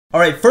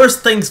Alright,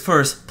 first things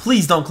first,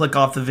 please don't click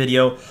off the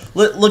video.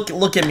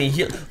 Look at me.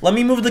 Here, let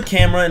me move the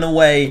camera in a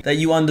way that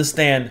you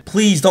understand.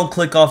 Please don't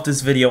click off this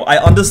video. I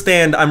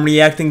understand I'm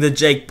reacting to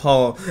Jake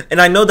Paul,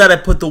 and I know that I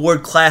put the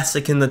word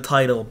classic in the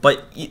title,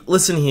 but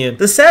listen here.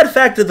 The sad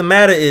fact of the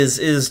matter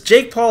is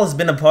Jake Paul has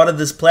been a part of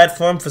this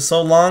platform for so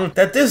long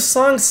that this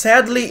song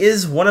sadly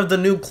is one of the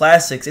new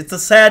classics. It's a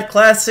sad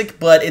classic,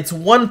 but it's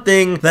one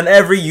thing that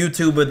every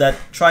YouTuber that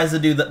tries to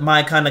do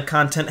my kind of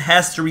content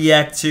has to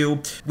react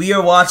to. We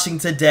are watching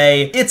today.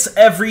 It's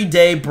Evry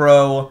Day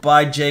Bro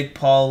by Jake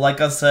Paul.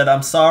 Like I said,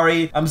 I'm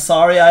sorry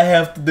I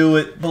have to do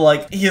it, but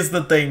like, here's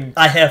the thing,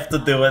 I have to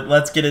do it.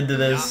 Let's get into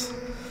this.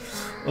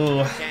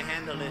 Ooh.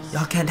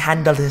 Y'all can't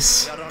handle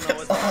this.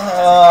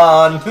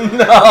 Oh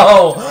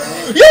no!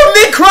 Yo,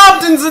 Nick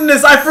Crompton's in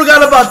this! I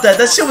forgot about that.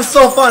 That shit was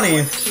so funny.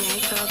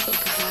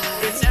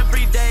 It's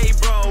Evry Day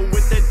Bro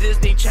with the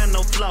Disney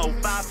Channel flow.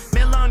 5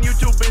 million on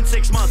YouTube in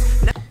 6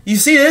 months. You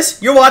see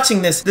this? You're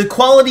watching this. The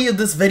quality of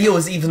this video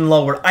is even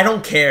lower. I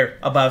don't care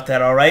about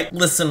that, alright?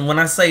 Listen, when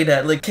I say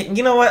that, like,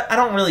 you know what? I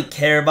don't really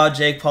care about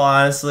Jake Paul,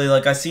 honestly.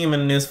 Like, I see him in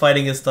the news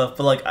fighting and stuff,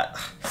 but like,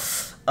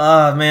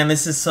 man,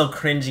 this is so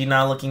cringy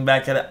now looking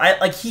back at it.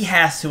 Like, he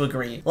has to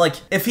agree. Like,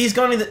 if he's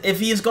going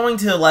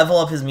to level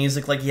up his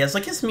music like he has,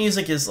 like, his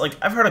music is, like,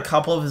 I've heard a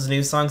couple of his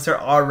new songs,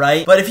 they're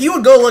alright. But if you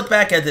would go look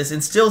back at this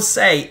and still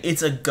say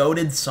it's a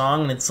goated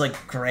song and it's,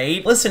 like,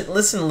 great,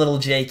 listen, little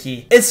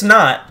Jakey. It's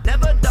not.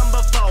 Never done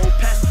before,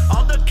 past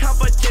all the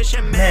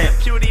competition, man.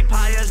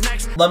 PewDiePie is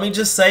next. Let me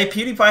just say,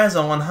 PewDiePie has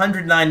a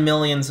 109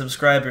 million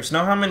subscribers.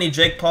 Know how many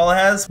Jake Paul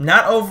has?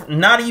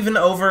 Not even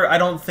over, I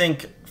don't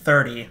think,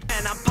 30.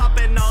 And I'm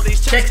popping all these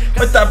checks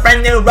with the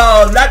brand new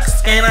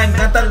Rolex, and I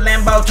got the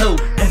Lambo too.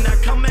 And they're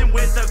coming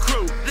with the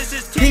crew. This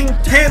is Team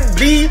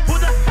 10B. Who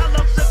the hell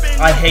up the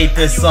I hate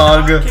this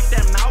song.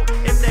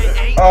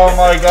 Oh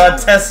my god,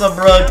 Tessa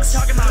Brooks.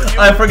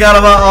 I forgot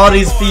about all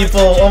these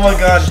people. Oh my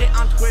god.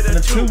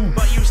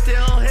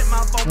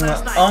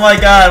 Oh my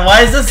god,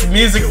 why is this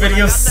music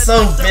video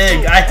so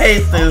big? I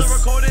hate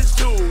this.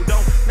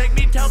 Don't make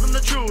me tell them the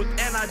truth.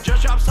 And I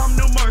just dropped some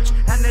new merch,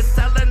 and it's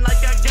selling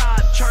like a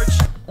god church.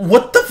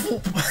 What the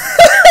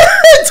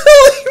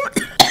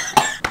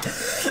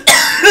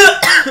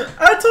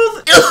I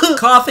totally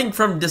coughing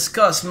from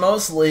disgust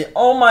mostly.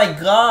 Oh my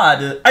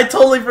god. I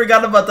totally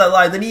forgot about that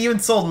line. Then he even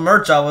sold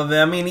merch off of it.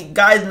 I mean,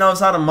 guys knows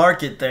how to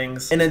market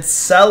things. And it's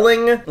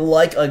selling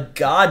like a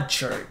god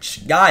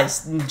church.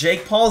 Guys,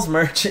 Jake Paul's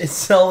merch is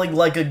selling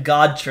like a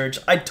god church.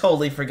 I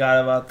totally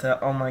forgot about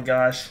that. Oh my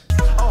gosh.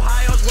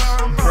 Ohio's where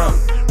I'm from.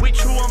 We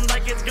chew 'em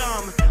like it's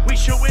gum. We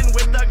chewin'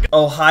 with the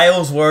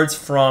Ohio's words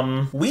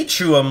from we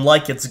chew 'em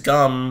like it's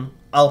gum.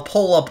 I'll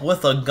pull up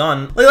with a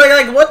gun. What's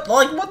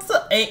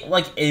the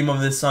aim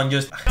of this song?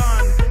 Just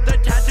the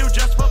tattoo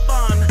just for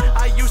fun.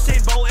 I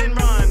Usain Bolt and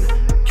run.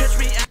 Catch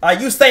me. I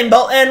Usain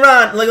Bolt and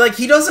run. Like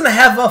he doesn't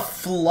have a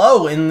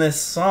flow in this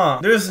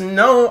song. There's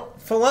no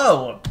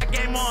flow.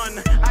 Game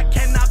on. I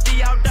cannot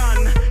be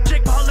outdone.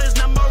 Jake Paul is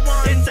 #1.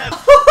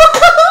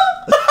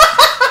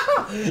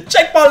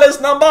 Jake Paul is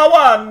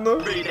 #1.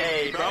 Every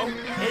day, bro.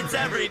 It's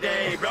every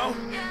day, bro.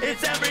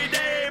 It's every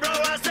day, bro.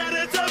 I said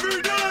it's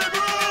every day,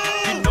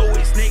 bro. You know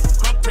it's Nick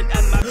Crompton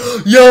and my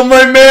Yo,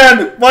 my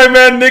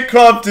man, Nick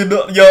Crompton.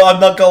 Yo, I'm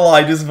not gonna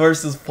lie, this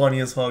verse is funny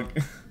as fuck.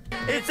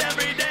 It's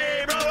every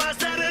day, bro. I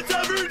said it's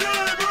every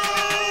day,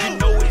 bro. You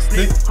know it's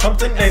Nick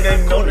Crompton and I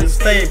know they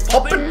stay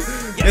poppin'.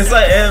 Yes,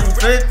 I am.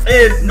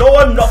 No,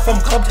 I'm not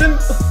from Compton.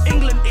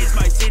 England is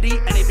my city,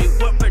 and if it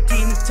were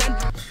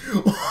 1310.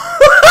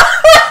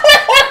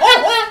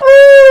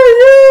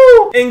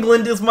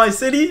 England is my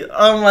city.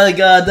 Oh my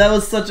god, that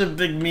was such a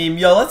big meme.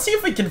 Yo, let's see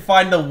if we can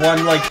find the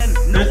one like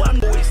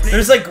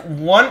there's like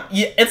one.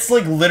 Yeah, it's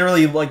like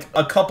literally like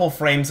a couple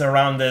frames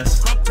around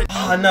this.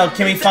 Oh no,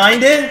 can we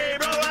find it?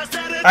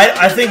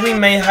 I think we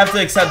may have to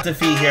accept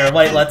defeat here.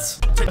 Wait, let's.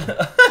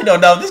 I don't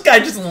know. This guy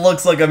just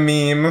looks like a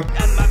meme.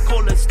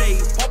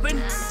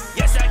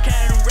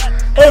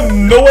 Oh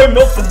no, I'm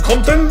not from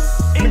Compton.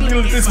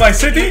 England is my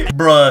city.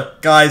 Bruh,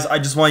 guys, I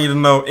just want you to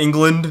know,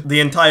 England,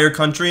 the entire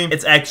country,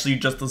 it's actually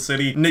just a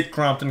city. Nick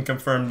Crompton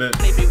confirmed it.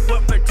 If it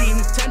were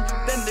 1310,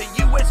 then the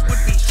US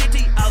would be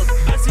shitty. I'll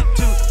pass it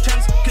to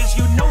Chance, cause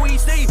you know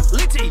he's a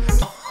litty.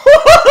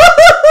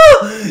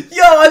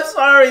 Yo, I'm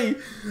sorry.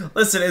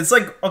 Listen, it's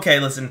like, okay,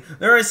 listen,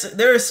 there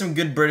is some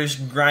good British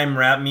grime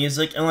rap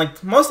music, and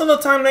like, most of the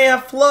time they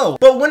have flow.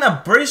 But when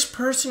a British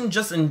person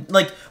just,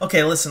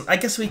 okay, listen, I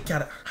guess we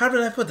gotta, how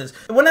did I put this?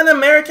 When an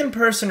American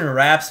person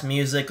raps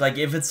music, like,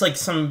 if it's like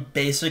some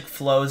basic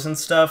flows and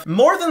stuff,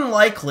 more than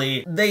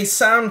likely, they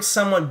sound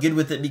somewhat good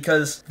with it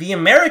because the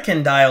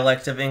American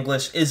dialect of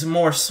English is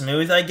more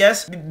smooth, I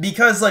guess.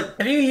 Because, like,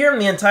 if you hear them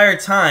the entire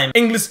time,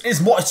 English is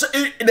more, it's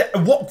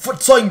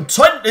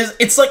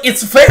like,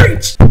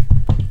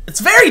 it's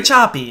very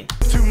choppy.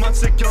 2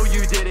 months ago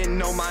you didn't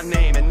know my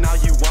name and now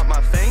you want my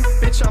fame?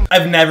 Bitch,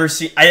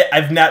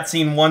 I've not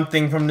seen one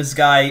thing from this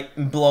guy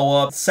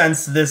blow up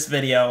since this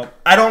video.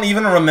 I don't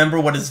even remember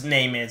what his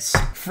name is.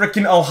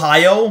 Frickin'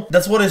 Ohio?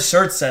 That's what his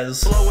shirt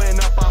says. Blowing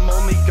up, I'm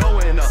only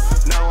going up.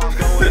 Now I'm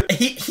going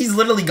he's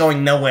literally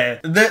going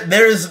nowhere.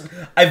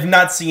 I've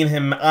not seen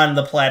him on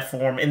the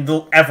platform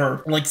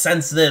ever, like,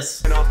 since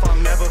this.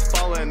 I'm never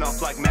falling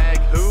off like Mag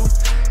who?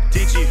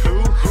 DG who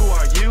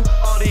are you?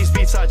 All these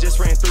beats I just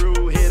ran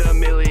through, hit a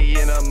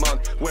million a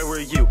month. Where were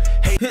you?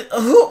 Hey,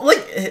 who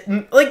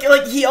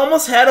like he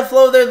almost had a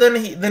flow there,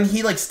 then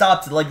he like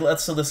stopped it. Like,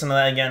 let's listen to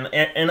that again,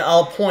 and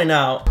I'll point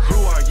out. Who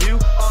are you?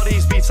 All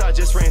these beats I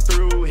just ran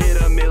through,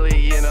 hit a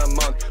million a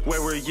month.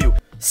 Where were you?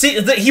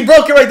 See, he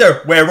broke it right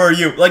there. Where were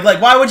you? Like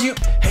why would you?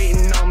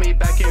 Hating on me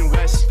back in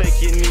West,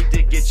 fake, you need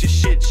to get your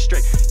shit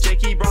straight.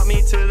 Jakey brought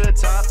me to the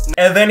top,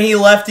 and then he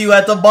left you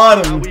at the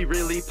bottom. now we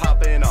really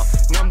popping off.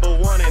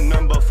 #1 and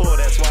 #4,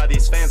 that's why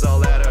these fans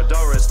all at our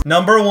door.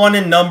 #1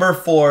 and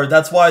 #4,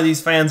 that's why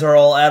these fans are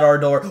all at our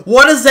door.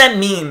 What does that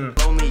mean?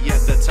 Only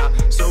at the top,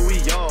 so we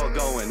all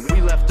going.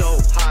 We left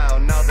Ohio,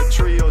 now the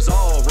trio's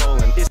all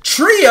rolling. It's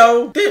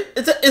Trio?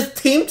 Is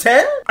Team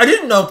 10? I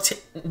didn't know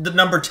the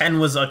number 10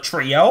 was a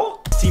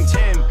trio. Team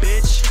 10,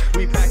 bitch.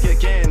 We back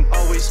again,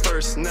 always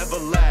first, never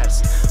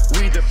last.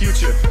 We the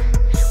future.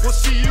 We'll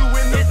see you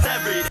in the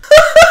every.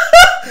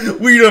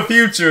 We the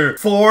future.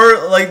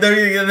 4, like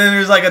there, and then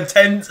there's like a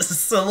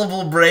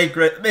 10-syllable break,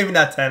 right? Maybe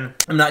not 10.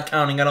 I'm not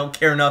counting. I don't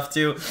care enough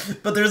to.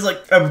 But there's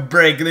like a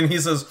break, and then he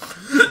says,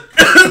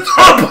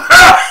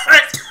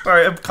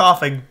 sorry, I'm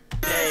coughing.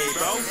 Hey,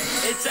 bro.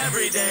 It's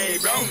every day,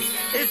 bro.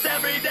 It's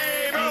every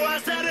day, bro. I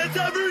said it's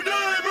every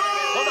day, bro.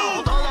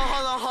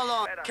 Hold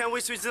on. Can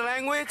we switch the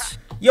language?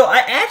 Yo, I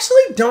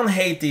actually don't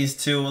hate these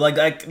two. Like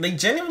they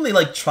genuinely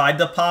like tried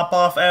to pop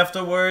off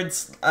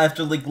afterwards,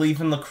 after like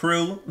leaving the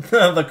crew,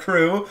 but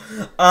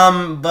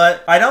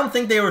I don't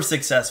think they were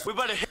successful.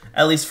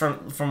 At least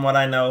from what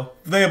I know.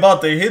 They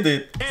about to hit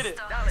it. Hit it.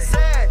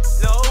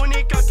 Lo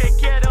único que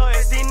quiero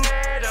es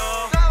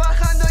dinero.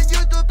 Trabajando en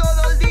YouTube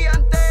todo el día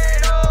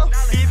entero.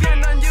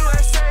 Viviendo en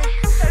USA,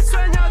 el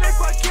sueño de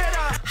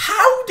cualquiera.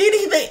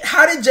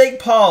 How did Jake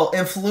Paul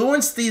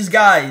influence these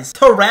guys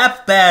to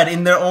rap bad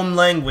in their own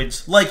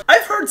language? Like,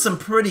 I've heard some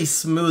pretty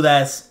smooth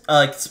ass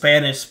like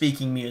Spanish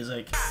speaking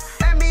music,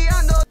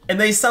 and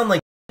they sound like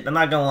shit, I'm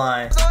not gonna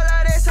lie.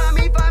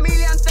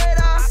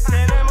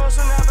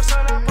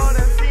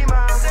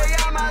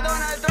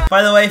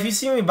 By the way, if you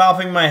see me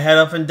bopping my head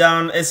up and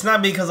down, it's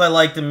not because I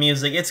like the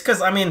music. It's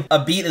because, I mean, a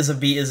beat is a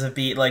beat is a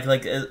beat. Like,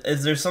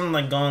 is there something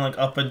like going like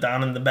up and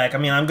down in the back? I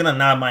mean, I'm gonna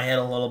nod my head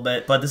a little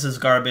bit, but this is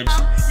garbage.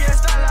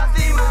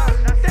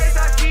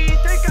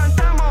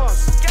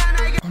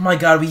 Oh my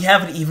god, we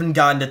haven't even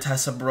gotten to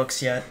Tessa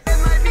Brooks yet.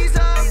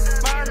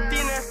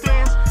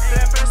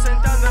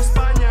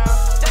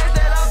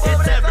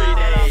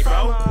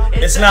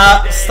 It's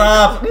not.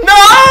 Stop. No!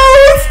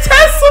 It's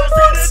Tessa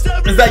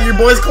Brooks! Is that your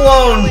boy's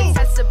cologne?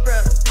 Tessa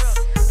Brooks.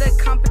 The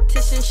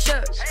competition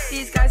shook.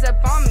 These guys up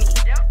on me.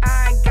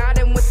 I got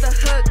him with the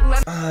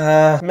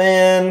hook.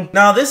 Man.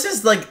 Now this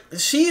is like,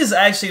 she is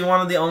actually one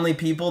of the only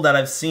people that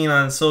I've seen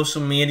on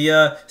social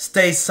media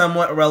stay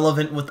somewhat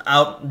relevant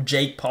without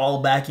Jake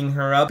Paul backing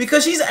her up,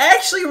 because she's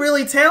actually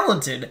really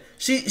talented.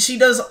 She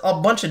does a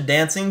bunch of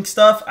dancing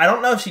stuff. I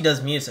don't know if she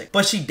does music,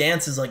 but she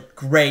dances like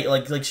great.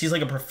 Like she's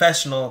like a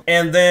professional.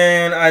 And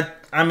then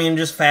I mean,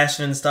 just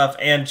fashion and stuff,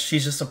 and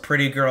she's just a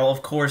pretty girl.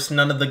 Of course,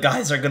 none of the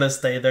guys are gonna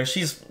stay there.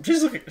 She's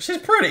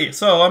pretty.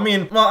 So I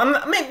mean, well,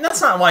 I mean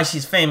that's not why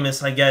she's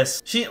famous, I guess.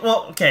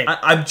 Well, okay.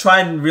 I'm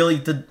trying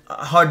really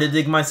hard to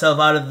dig myself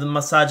out of the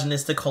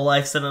misogynistic hole I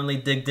accidentally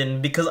digged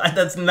in, because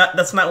that's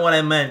not what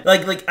I meant.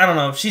 Like I don't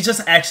know. She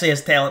just actually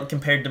has talent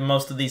compared to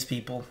most of these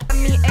people. Let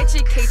me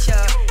educate ya,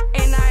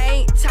 and I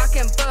ain't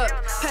talking book.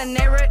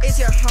 Panera is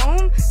your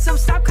home, so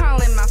stop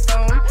calling my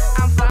phone.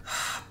 I'm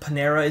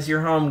Panera is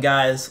your home,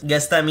 guys.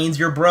 Guess that means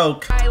you're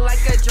broke. I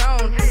like a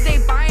drone. They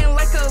buying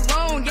like a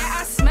loan. Yeah,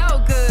 I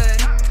smell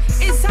good.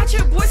 Is that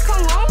your boy's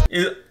cologne?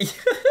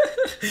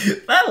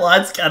 That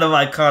line's kind of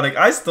iconic.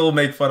 I still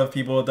make fun of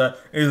people with that.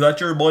 Is that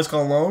your boy's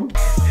cologne?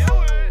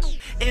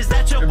 Is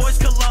that your boy's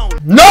cologne?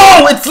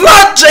 No, it's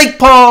not Jake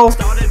Paul!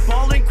 Started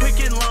balling quick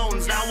in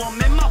loans. Now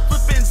I'm in my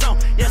flipping zone.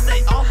 Yes,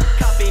 they all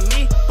copy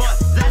me, but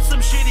that's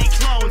some shitty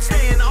clone.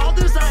 Staying all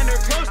designer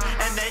clothes,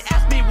 and they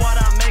asked me what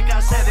I make.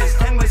 I said it's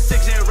 10 with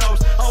 6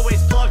 zeros.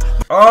 Always plug.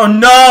 Oh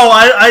no,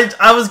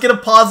 I was gonna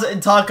pause it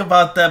and talk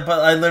about that, but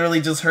I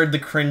literally just heard the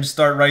cringe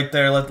start right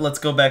there. Let's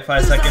go back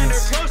 5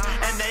 seconds.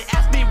 And they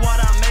asked me what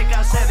I make.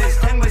 I said it's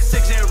 10 with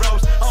 6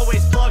 zeros.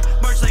 Always plug.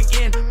 Merch link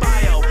in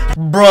bio.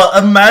 Bruh,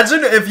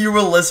 imagine if you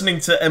were listening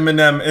to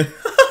Eminem.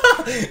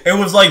 It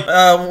was like,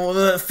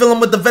 fill him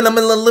with the venom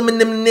and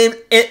aluminum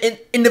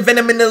in the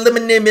venom and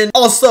aluminum. And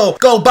also,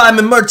 go buy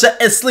my merch at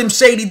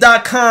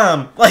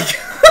slimshady.com. Like,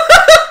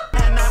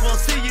 and I will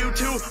see you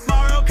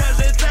tomorrow, cause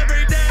it's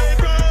every day,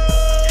 bro.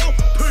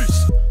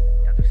 Peace.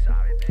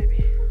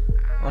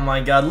 oh my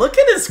god, look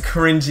at his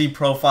cringy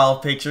profile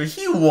picture.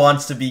 He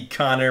wants to be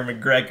Conor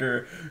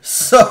McGregor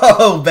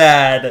so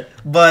bad.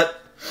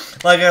 But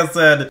like I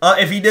said,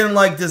 if you didn't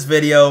like this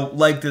video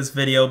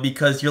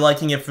because you're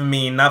liking it for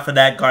me, not for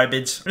that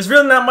garbage. There's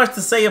really not much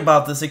to say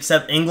about this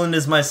except England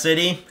is my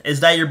city.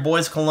 Is that your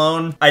boy's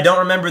cologne? I don't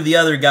remember the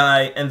other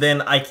guy, and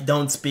then I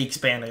don't speak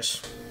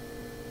Spanish.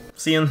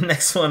 See you in the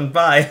next one.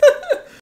 Bye.